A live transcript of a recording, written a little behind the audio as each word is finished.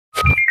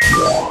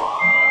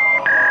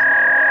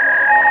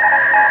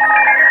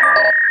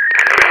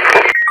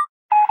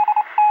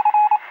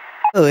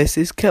Hello, this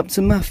is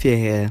Captain Matthew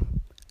here.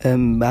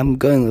 I'm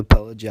going to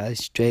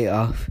apologise straight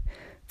off.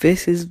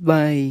 This is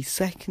my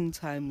second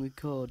time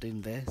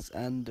recording this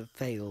and it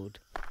failed.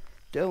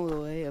 Don't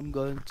worry, I'm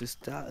going to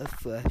start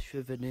afresh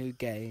with a new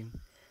game,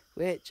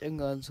 which I'm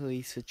going to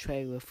release a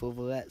trailer for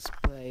the Let's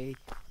Play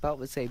about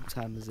the same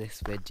time as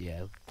this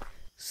video.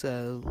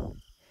 So,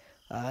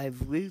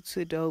 I've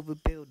routed all the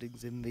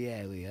buildings in the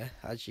area,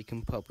 as you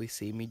can probably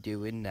see me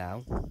doing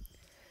now.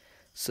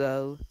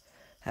 So,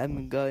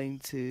 I'm going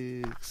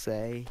to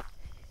say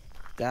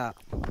that,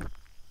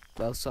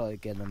 well, sorry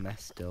again, I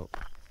messed up,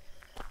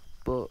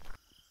 but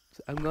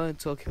I'm going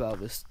to talk about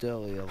the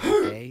story of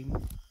the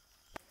game.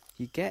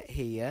 You get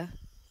here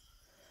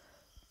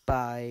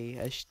by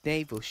a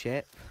naval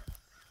ship,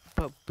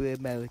 probably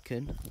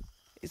American.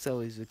 It's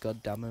always the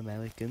goddamn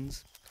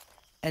Americans.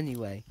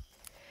 Anyway,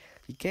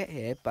 you get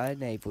here by a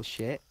naval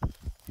ship.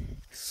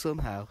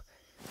 Somehow,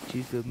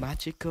 due to the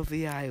magic of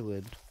the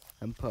island,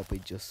 and probably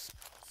just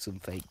some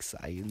fake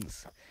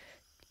science,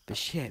 the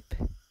ship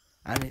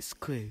and its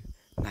crew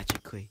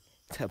magically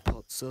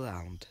teleports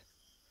around,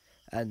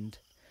 and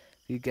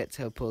you get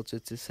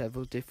teleported to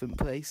several different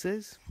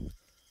places.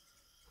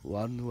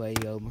 One where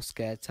you almost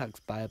get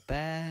attacked by a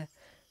bear,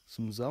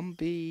 some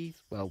zombies,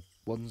 well,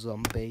 one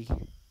zombie,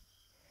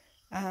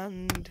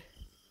 and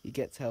you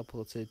get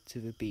teleported to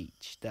the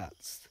beach.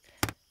 That's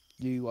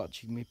you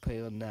watching me play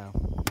on now.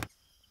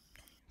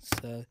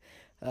 So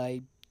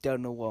I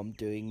don't know what I'm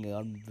doing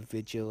on the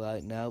video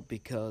right now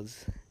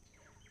because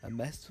I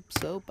messed up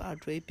so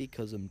badly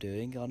because I'm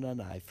doing it on an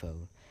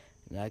iPhone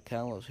and I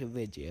can't watch a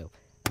video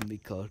and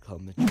record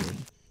commentary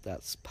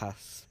that's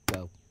past,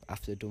 well,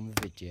 after I've done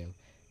the video.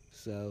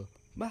 So,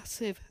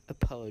 massive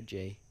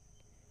apology.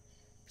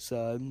 So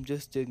I'm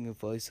just doing a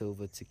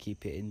voiceover to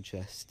keep it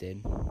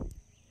interesting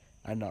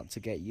and not to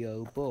get you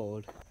all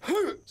bored.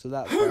 So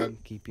that's why I'm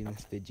keeping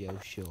this video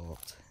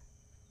short.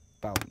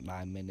 About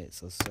 9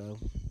 minutes or so.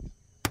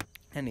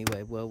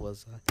 Anyway, where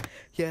was I?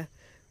 Yeah,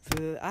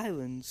 the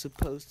island's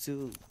supposed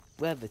to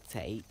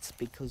levitate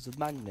because of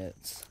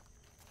magnets.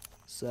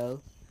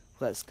 So,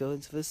 let's go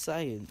into the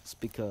science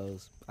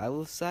because I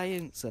love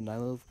science and I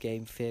love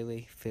game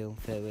theory, film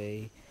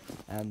theory,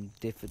 and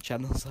different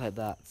channels like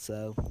that.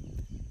 So,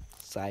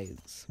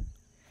 science.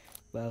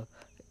 Well,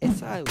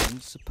 its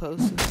island's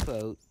supposed to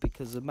float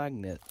because of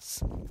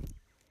magnets.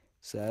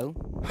 So,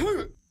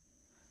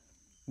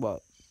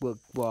 what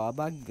are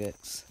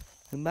magnets?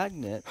 The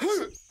magnets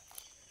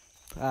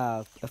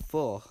are a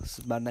force,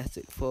 a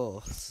magnetic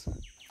force.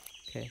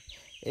 Okay,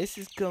 this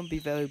is going to be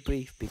very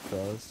brief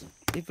because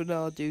even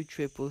though I do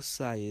triple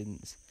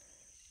science,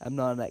 I'm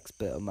not an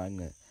expert on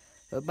magnets.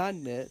 But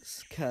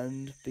magnets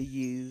can be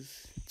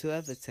used to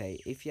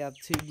levitate. If you have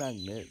two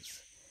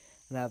magnets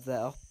and have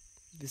the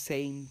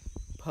same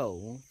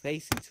pole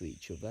facing to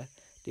each other,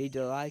 they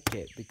don't like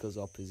it because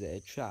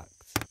opposite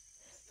attracts.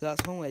 So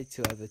that's one way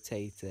to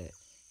levitate it.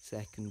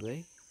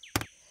 Secondly,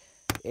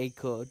 it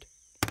could,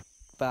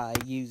 by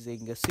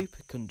using a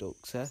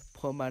superconductor,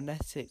 put a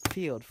magnetic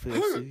field through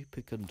a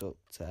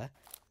superconductor,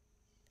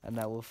 and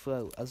that will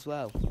float as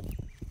well.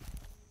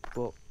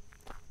 But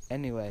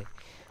anyway,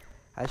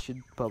 I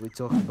should probably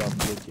talk about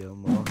the video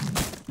more.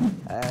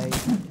 As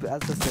I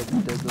said,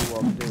 I don't know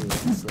what I'm doing,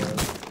 so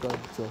I'm going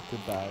to talk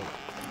about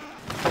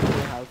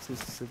how to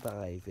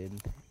survive in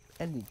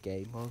any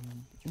game,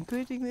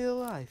 including real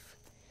life.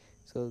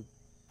 So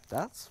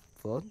that's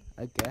fun,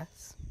 I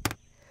guess.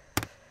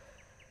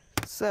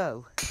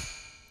 So,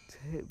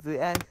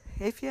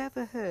 if you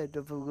ever heard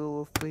of a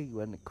rule of 3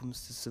 when it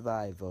comes to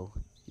survival,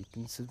 you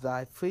can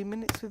survive 3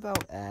 minutes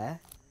without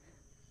air,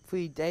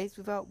 3 days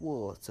without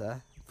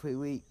water, 3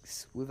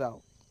 weeks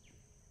without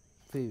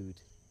food.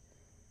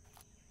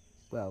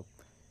 Well,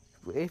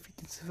 if you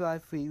can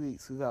survive 3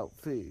 weeks without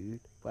food,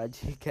 why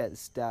do you get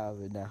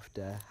starving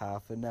after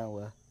half an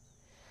hour?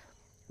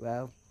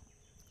 Well,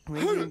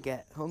 when you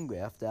get hungry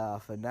after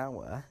half an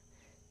hour,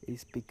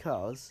 it's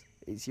because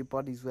it's your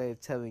body's way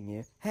of telling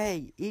you,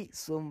 hey, eat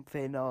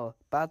something or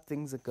bad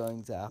things are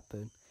going to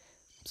happen.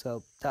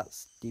 So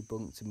that's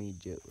debunked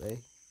immediately.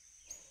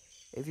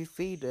 If you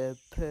feed a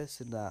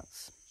person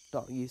that's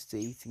not used to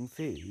eating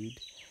food,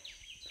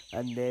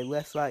 and they're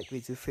less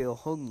likely to feel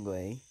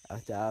hungry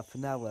after half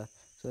an hour.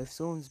 So if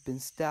someone's been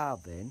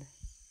starving,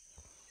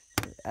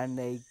 and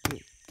they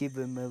give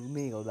them a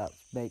meal that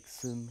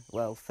makes them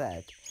well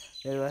fed,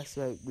 they're less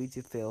likely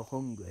to feel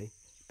hungry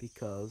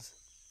because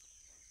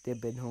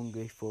they've been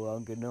hungry for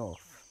long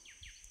enough.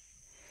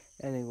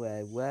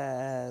 Anyway,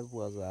 where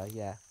was I?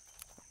 Yeah,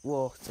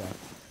 water.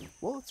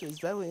 Water is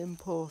very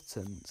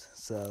important,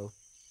 so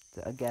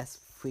I guess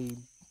 3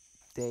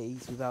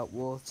 days without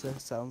water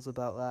sounds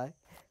about right.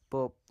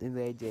 But in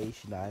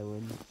Radiation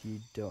Island, you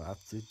don't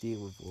have to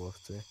deal with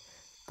water.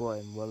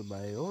 But in one of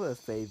my other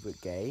favourite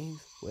games,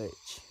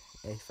 which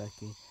if I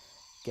can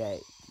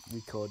get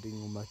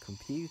recording on my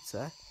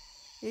computer,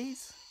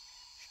 is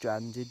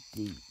Stranded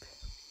Deep.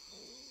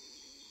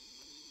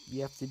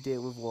 You have to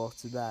deal with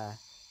water there.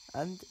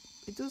 and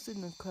it does it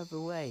in a clever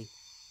way.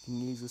 You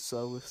can use a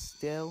solar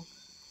still,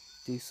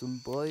 do some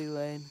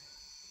boiling,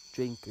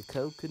 drink a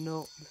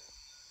coconut.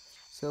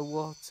 So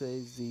water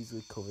is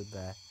easily covered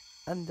there.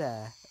 And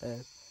there,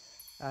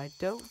 I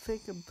don't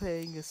think I'm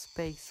playing a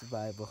space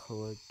survival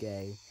horror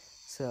game,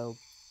 so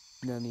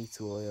no need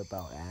to worry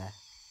about air.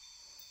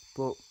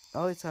 But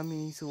all the time you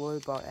need to worry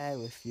about air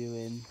if you're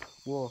in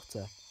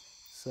water.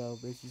 So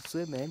if you're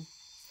swimming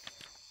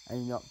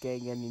and you're not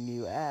getting any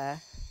new air,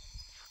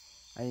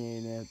 and you're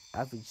in an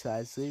average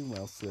size room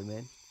while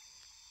swimming,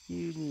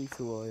 you need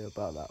to worry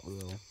about that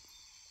rule.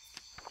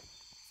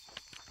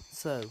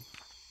 So,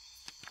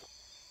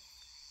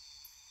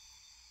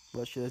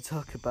 what should I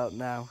talk about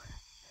now?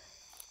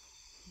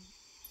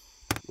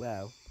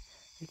 Well,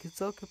 I can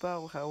talk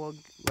about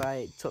why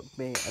it took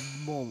me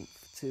a month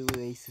to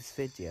release this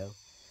video.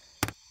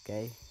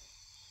 Okay?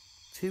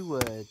 2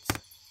 words,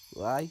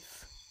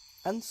 life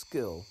and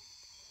school.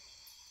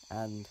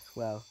 And,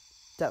 well,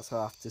 that's all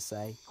I have to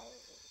say.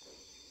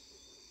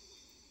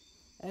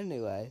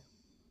 Anyway,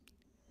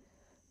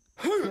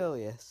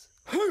 curious.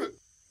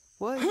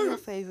 What is your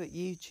favourite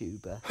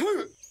YouTuber?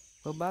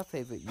 Well, my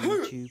favourite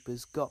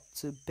YouTuber's got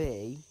to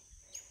be...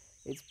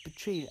 It's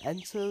between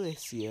Enter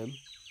Elysium,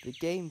 The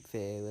Game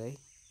Theory,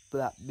 but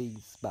that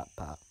means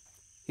MatPat.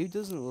 Who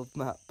doesn't love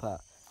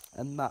MatPat?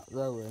 And Matt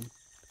Rowan,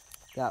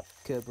 that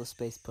Kerbal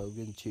Space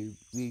Program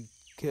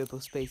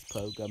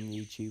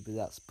YouTuber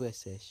that's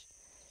British.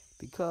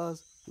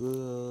 Because,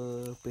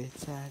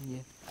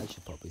 Britannia. I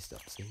should probably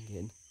stop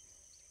singing.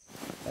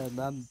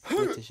 I'm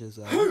British as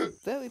well.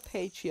 Very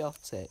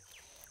patriotic.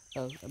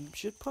 I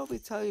should probably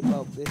tell you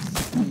about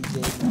this new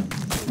game I'm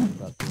talking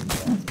about doing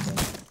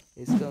that.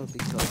 It's going to be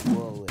called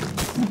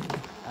Warwings.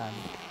 And,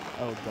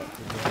 oh,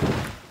 Dr.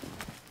 Who.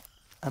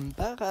 I'm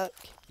back.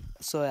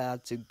 So I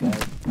had to go.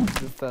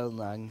 The phone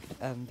rang.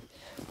 And,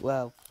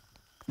 well,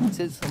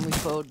 since I'm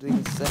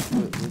recording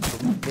separately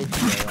from the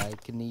video, I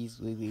can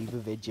easily leave a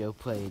video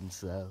playing,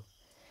 so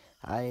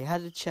I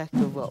had a check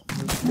of what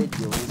the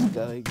video was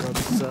going on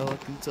so I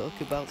can talk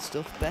about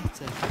stuff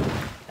better.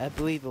 I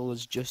believe I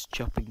was just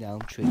chopping down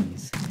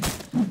trees.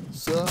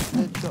 So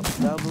after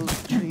chopping down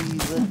those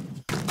trees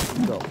and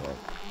got what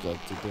I'm going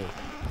to do.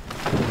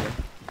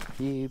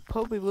 Anyway, you're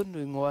probably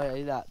wondering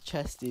why that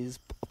chest is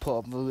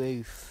put on the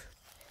roof.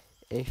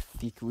 If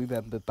you can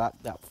remember back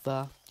that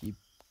far, you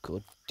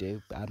could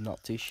do, but I'm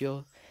not too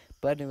sure.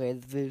 But anyway,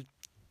 the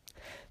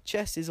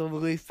chest is on the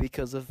roof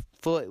because I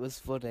thought it was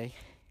funny.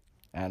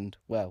 And,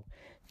 well,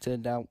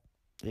 turned out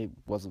it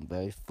wasn't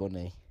very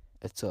funny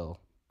at all.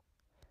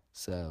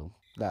 So,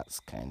 that's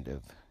kind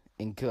of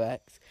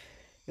incorrect.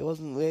 It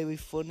wasn't really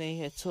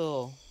funny at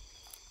all.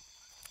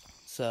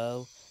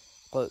 So,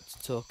 what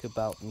to talk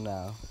about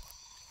now?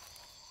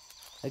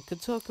 I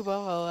could talk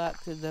about how I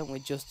accidentally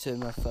just turned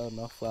my phone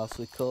off whilst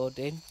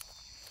recording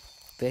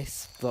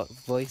this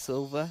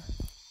voiceover.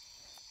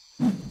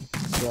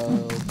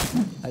 So,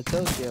 I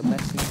told you I'm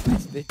messing with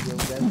this video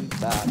very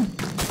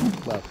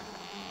bad. Well,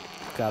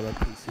 grab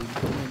a piece of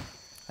coming.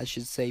 I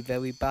should say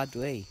very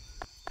badly.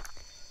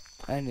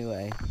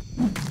 Anyway,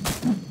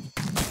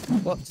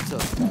 what to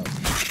talk about?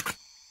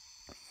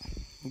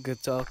 We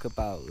could talk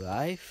about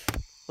life.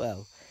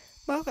 Well,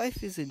 my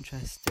life is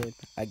interesting.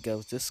 I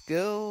go to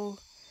school,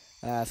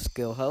 I have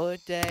school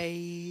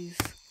holidays,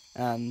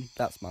 and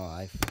that's my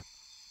life.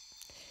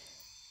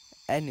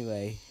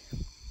 Anyway,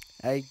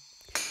 I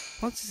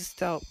wanted to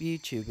start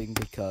YouTubing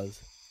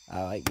because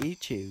I like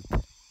YouTube,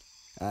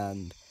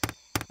 and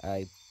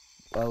I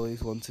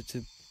always wanted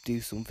to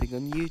do something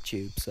on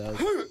YouTube, so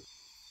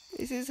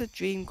this is a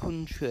dream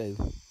come true,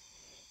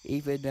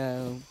 even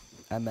though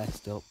I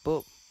messed up.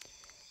 But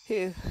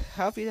here,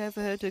 have you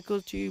ever heard a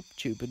good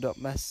YouTuber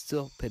not messed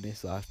up in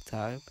his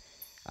lifetime?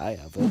 I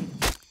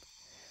haven't.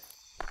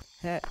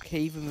 Heck,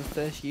 even the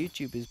first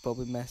YouTubers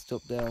probably messed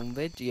up their own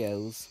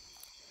videos.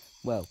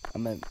 Well, I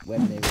meant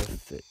when they were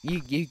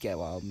you get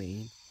what I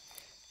mean.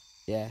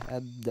 Yeah,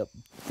 I'm not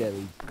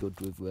very good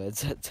with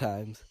words at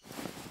times.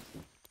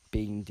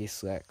 Being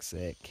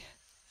dyslexic.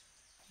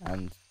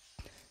 And,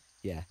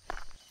 yeah.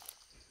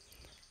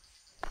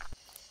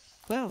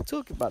 Well,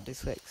 talking about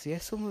dyslexia,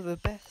 some of the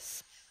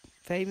best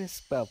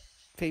famous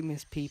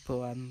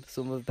people and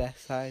some of the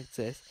best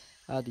scientists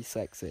are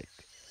dyslexic.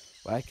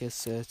 Like a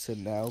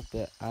certain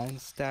Albert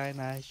Einstein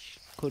I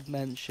could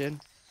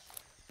mention.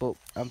 But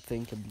I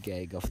think I'm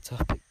getting off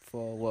topic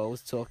for what I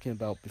was talking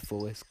about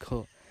before this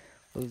cut.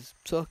 I was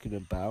talking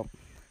about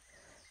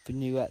the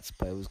new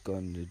expo I was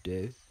going to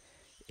do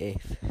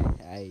if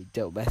I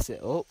don't mess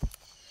it up,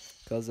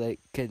 because it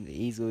can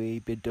easily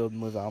be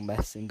done without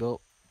messing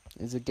up.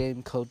 There's a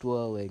game called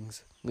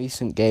Warwings,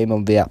 recent game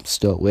on the App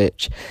Store,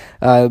 which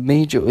I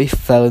immediately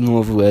fell in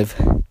love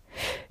with.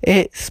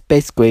 It's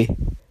basically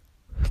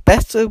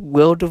better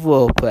World of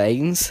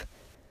Warplanes,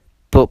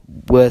 but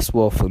worse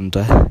War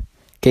Thunder.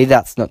 Okay,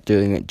 that's not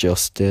doing it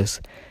justice.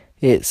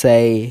 It's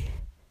a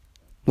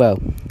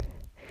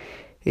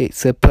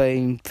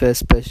playing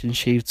first-person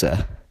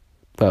shooter.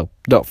 Well,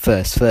 not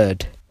first,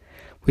 third.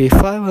 We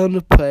fly around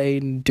a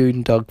plane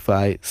doing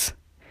dogfights.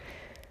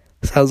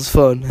 Sounds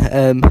fun.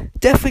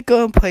 Definitely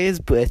go and play as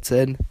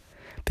Britain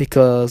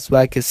because,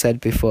 like I said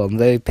before, I'm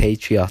very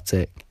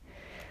patriotic.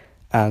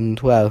 And,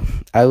 well,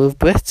 I love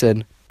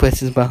Britain.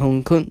 Britain's my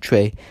home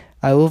country.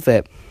 I love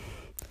it.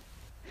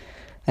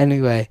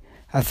 Anyway,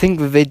 I think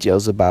the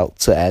video's about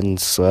to end,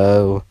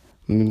 so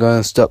I'm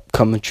going to stop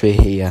commentary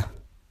here.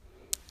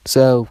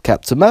 So,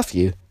 Captain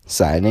Matthew,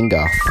 signing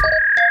off.